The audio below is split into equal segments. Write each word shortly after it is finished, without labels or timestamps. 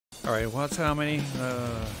All right, what's how many?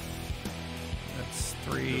 That's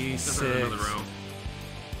 3, 6. Another row.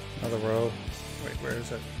 Another row. Wait, where is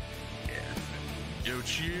it? Yeah. Yo,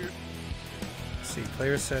 cheer. Let's see,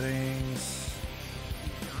 player settings.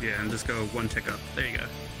 Yeah, and just go one tick up. There you go.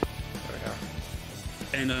 There we go.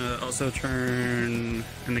 And also turn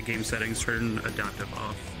in the game settings, turn adaptive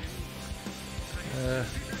off.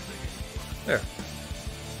 There.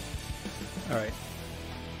 All right.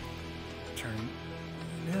 Turn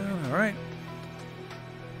down. All right.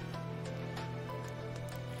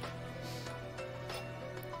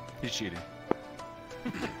 He's cheating.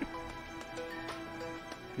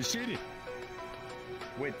 He's cheating.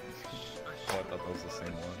 Wait. Oh, I thought that was the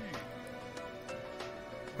same one.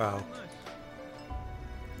 Wow.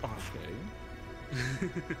 Okay.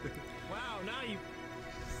 Wow, now you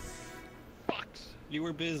fucked. You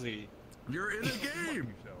were busy. You're in a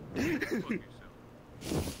game.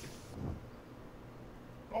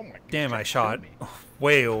 Oh my. Damn, I shot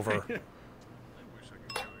way over.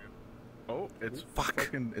 Oh, it's Fuck.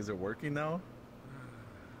 fucking. Is it working now?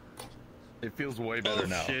 It feels way better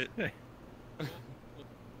now. Shit.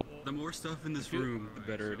 The more stuff in this room, the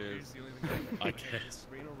better it is. I guess.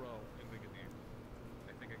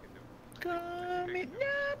 Coming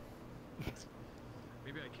up.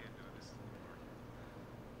 Maybe I can't do this.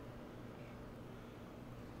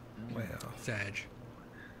 Well, Sag.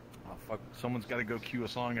 Oh fuck! Someone's got to go cue a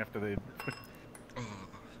song after they. Oh.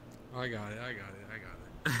 I got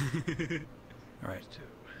it. all right.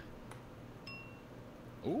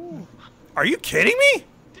 Ooh. Are you kidding me?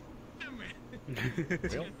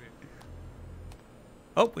 Well,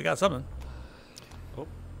 Oh, we got something.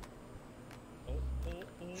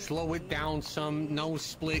 Slow it down some. No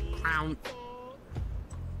split crown.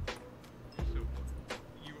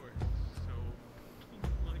 You are so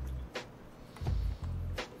lucky.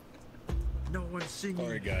 No one's singing.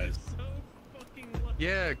 sorry guys. So fucking lucky.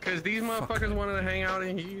 Yeah, cause these motherfuckers wanted to hang out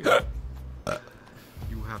in here.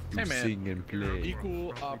 You have to Hey, man. sing and play.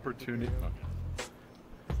 Equal opportunity.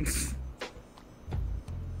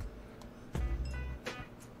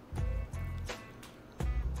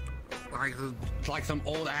 It's like some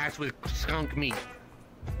old ass with skunk meat.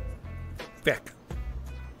 Vic.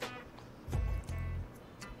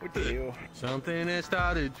 What the hell? Something that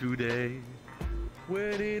started today.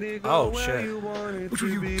 Where did it go? Oh, Where shit. You wanted Which to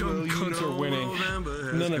of you be? dumb Well, you cunts know are winning? November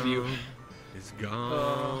has None of you. gone. It's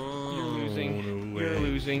gone. You're losing. away. You're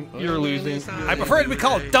losing. You're losing. I prefer to be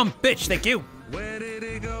called dumb bitch, thank you. Where did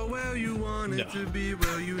it go? Where you wanted to be?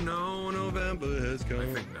 Well, you know November has come. I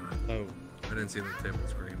think not. Oh. I didn't see the table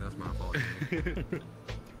screen. That's my fault.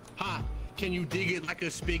 Ha! Can you dig it like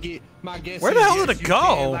a spigot? My guess Where is the hell yes, did it you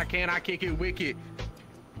go? Can. Why can't I kick it wicked?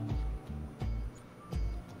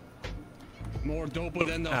 More doper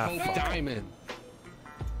than the Hope fuck. Diamond.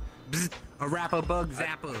 Bzz, a rapper bug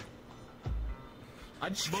zapper. I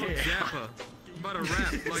just Bug can't. zapper. I'm about to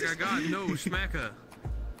rap like I got no smacker.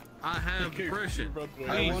 I have depression.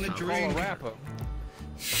 I want to Please, drink. call a rapper.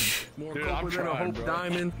 More Dude, doper I'm than a trying, Hope bro.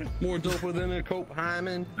 Diamond. More doper than a Cope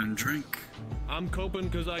Hyman. And drink. I'm coping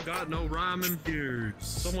because I got no rhyming. Cheers.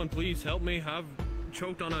 Someone please help me. I've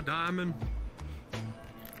choked on a diamond.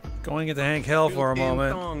 Going into Hank Hill for a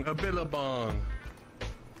moment. Thong, a billabong.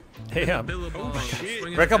 Damn. Billabong.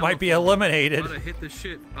 Swinging Recca a might be telephone. eliminated. I'm about to hit the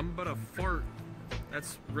shit. I'm about to fart.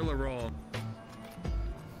 That's really raw.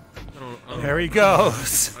 There he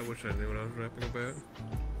goes. I wish I knew what I was rapping about.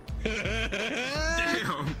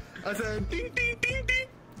 Damn. I said ding ding ding ding.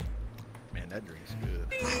 Man, that drink's good.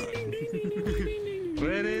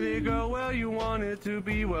 Where did it go? Well, you want it to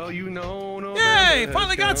be. Well, you know November Yay! has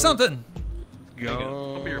Finally got come. something. Gone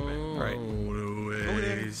I'll be your man. All right.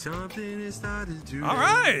 away. Something that started to. All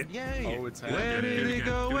right. Yay. Oh, it's Where happening. did it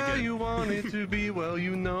go? Do it Well, again. you want it to be. Well,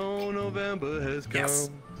 you know November has come. Yes.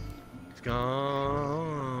 It's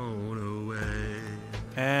gone away.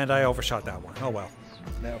 And I overshot that one. Oh well.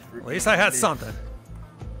 Now for At least I had something.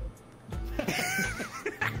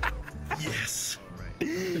 Yes.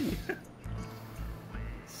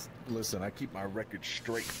 Listen, I keep my record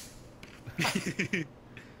straight.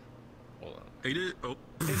 Hold on. He did. Oh.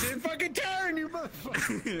 It's in fucking turn, you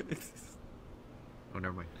motherfucker. Oh,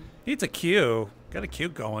 never mind. Needs a cue. Got a cue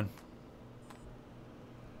going.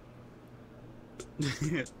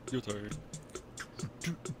 Your turn.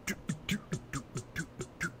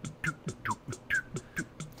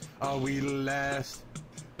 Are we the last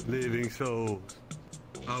living souls?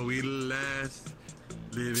 Are we the last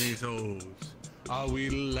living souls? Are we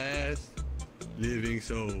the last living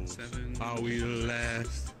souls? Seven. Are we the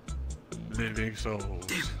last living souls?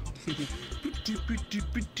 Did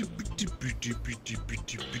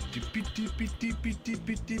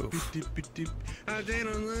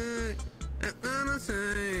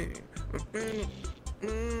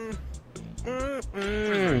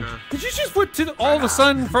you just put to all of a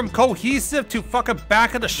sudden from cohesive to fucking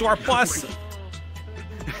back of the short bus?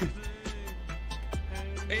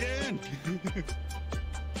 Aiden!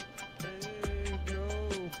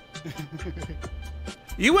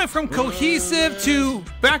 You went from cohesive to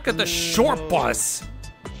back of the short bus.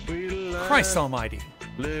 Christ almighty.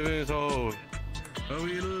 Living soul. Are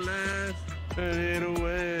we the last? Fade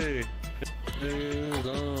away. Living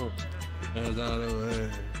soul. That's all the way.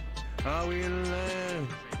 Are we the last?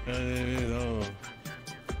 Living soul.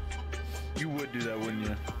 You would do that, wouldn't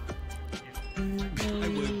you? I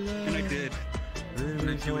would, and I did. And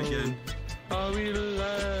I do again. Are we the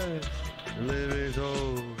last? Living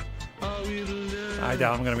soul. Are we the last? I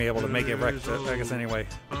doubt I'm gonna be able to make it Vegas anyway.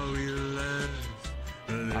 Are we the last?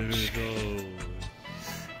 Living soul.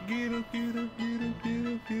 Get up, get up, get up, get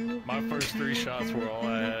up, get up. My first 3 shots were all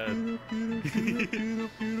I had.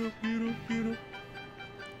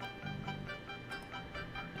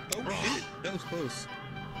 Oh shit, that was close.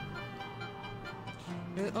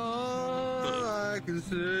 And all I can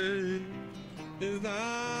say is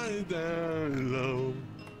I down low.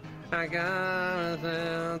 I got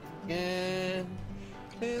myself again.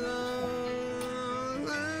 And all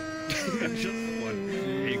Just one.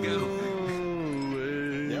 Here you go.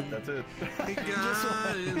 Yep, that's it. I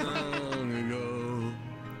got it long ago.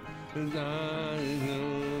 'Cause I know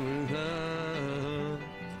it's time.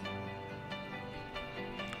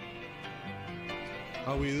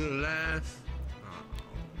 Are we the last?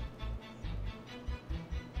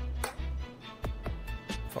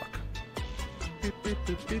 Fuck.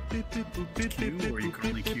 Queue, or you can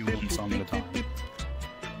only queue one song at a time.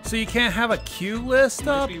 So you can't have a queue list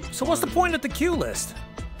up? So what's the point of the queue list?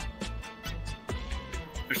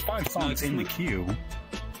 There's 5 songs in the queue.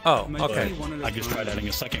 Oh, Might okay. be one at a I just tried time. adding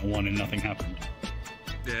a second one and nothing happened.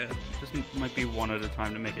 Yeah, just might be one at a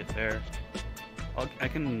time to make it fair. I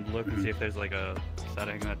can look and see if there's like a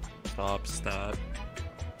setting that stops that.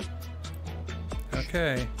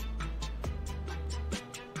 Okay.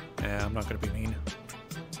 Yeah, I'm not gonna be mean.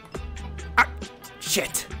 Ah!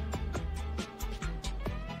 Shit!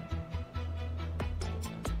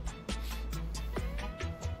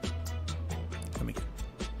 Let me...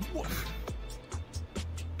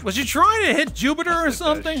 Was you trying to hit Jupiter or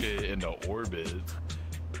something? That shit into orbit.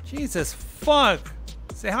 Jesus fuck!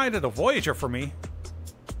 Say hi to the Voyager for me.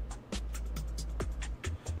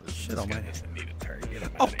 Shit on my... Doesn't need a turn. Get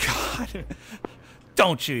him Oh outta here. god!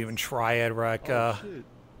 Don't you even try it, Rekka. Oh, shit.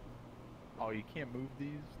 Oh, you can't move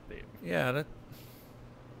these? Damn. Yeah, that...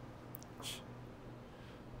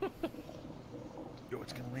 Yo,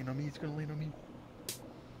 it's gonna land on me. It's gonna land on me.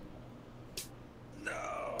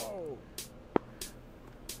 No!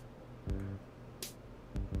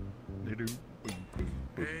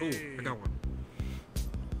 Hey, I got one.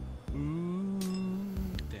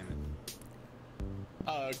 Damn it.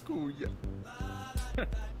 Cool, yeah.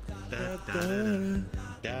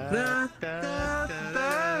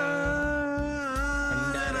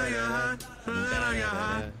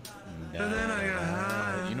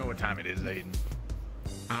 You know what time it is, Aiden.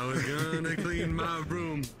 I was gonna clean my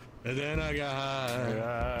room, and then I got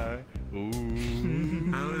high.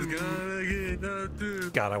 I was gonna get up to.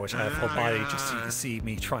 God, I wish I had full body just so you could see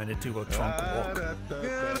me trying to do a drunk walk.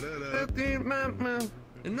 Clean my mouth,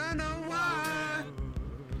 and I know why.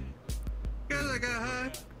 Because I got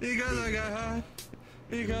high. Because I got high.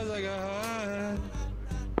 Because I got high.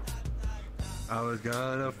 I was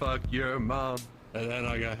gonna fuck your mom, and then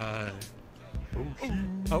I got high.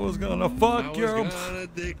 I was gonna I fuck was your... gonna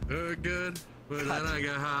dick her good, but then I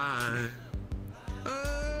got high.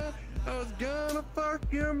 I was gonna fuck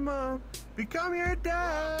your mom, become your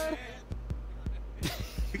dad.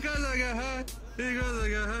 Because I got high, because I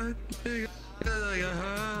got high, because I got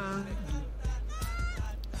high.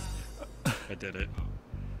 I did it.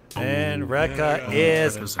 And Rekka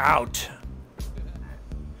is out.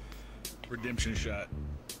 Redemption shot.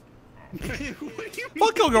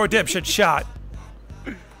 Fuck your redemption shot.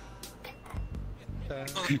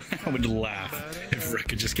 I would laugh if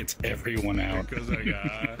Rekka just gets everyone out. Because I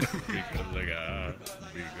got, because I got,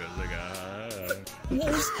 because I got.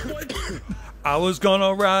 What? I was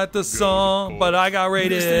gonna write the song, but I got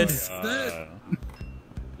raided.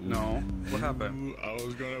 No. What happened? I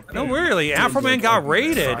was gonna. No, really. Afroman got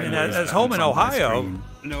raided in his home in Ohio.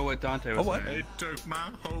 No, what Dante was what? saying. They took my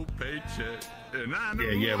whole paycheck, and I know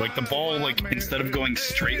Yeah, like the ball, like instead of going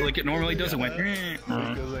straight like it normally does, it went.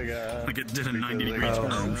 Because I got. Like it did a 90 degree Oh,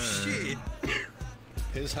 turn. Oh shit!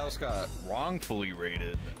 His house got wrongfully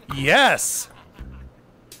raided. Yes.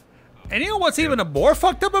 And you know what's even more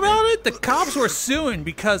fucked up about it? The cops were suing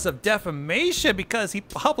because of defamation because he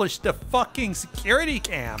published the fucking security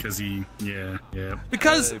cam. Because he, yeah.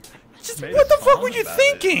 Because, just made what a the fuck song were you about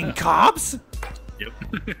thinking, cops? Yep.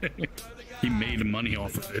 He made money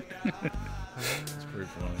off of it. It's pretty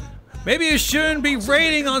funny. Maybe you shouldn't be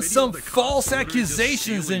raiding on some false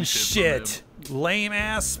accusations and shit. Lame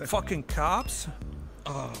ass fucking cops.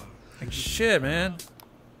 Like shit, man.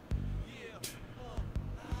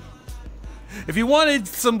 If you wanted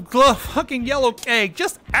some fucking yellow cake,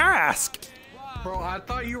 just ask. Bro, I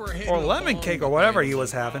thought you were hitting Or the lemon ball cake or with whatever my he hands.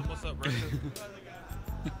 was having. What's up, Richard?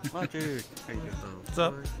 Oh, dude. What's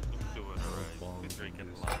up? Doing alright. Been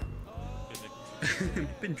drinking a lot.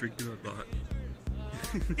 Been drinking a lot.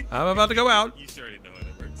 I'm about to go out. You sure already know how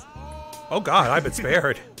it works. Oh god, I've been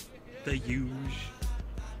spared. The huge.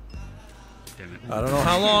 Damn it. I don't know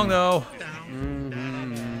how long though.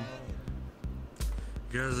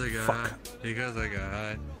 Because I got Fuck. high. Because I got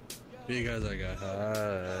high. Because I got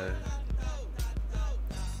high.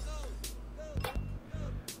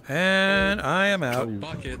 And I am out.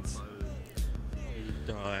 Buckets. He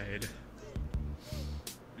died.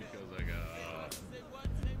 Because I got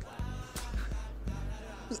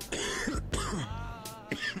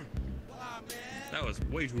That was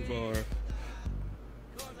way too far.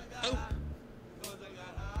 Oh!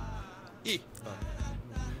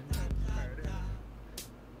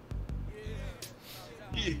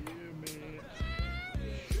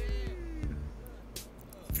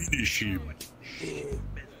 Finish him.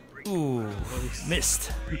 Ooh,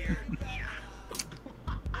 missed.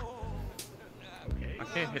 I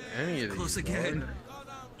can't hit any of these. Close again.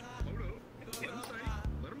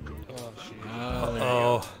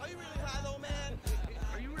 Oh.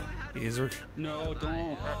 These are. No, don't.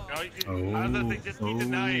 No, I was gonna say, just keep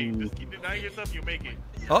denying. Just keep denying yourself, you make it.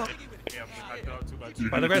 Oh, Yeah, I thought too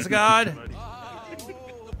much. by the grace of God.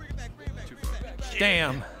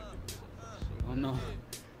 Damn. Oh no.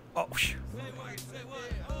 Oh, phew.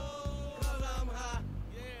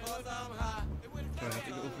 I have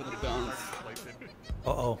to go for the bounce.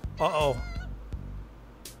 Uh-oh. Uh-oh.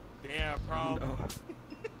 Damn, bro.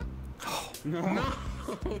 No.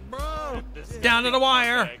 Bro! Down to the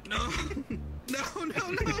wire. No, no,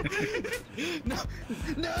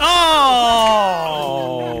 no!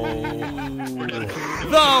 Oh!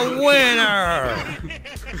 The winner!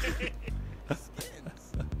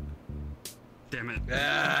 Damn it.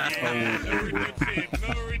 Yeah, no redemption.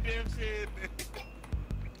 No redemption.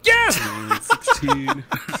 Yes! 16,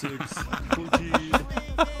 6, 14,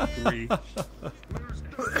 3.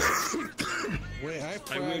 Wait, I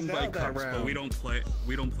I win by out that cups, but round. we don't play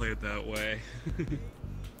it that way.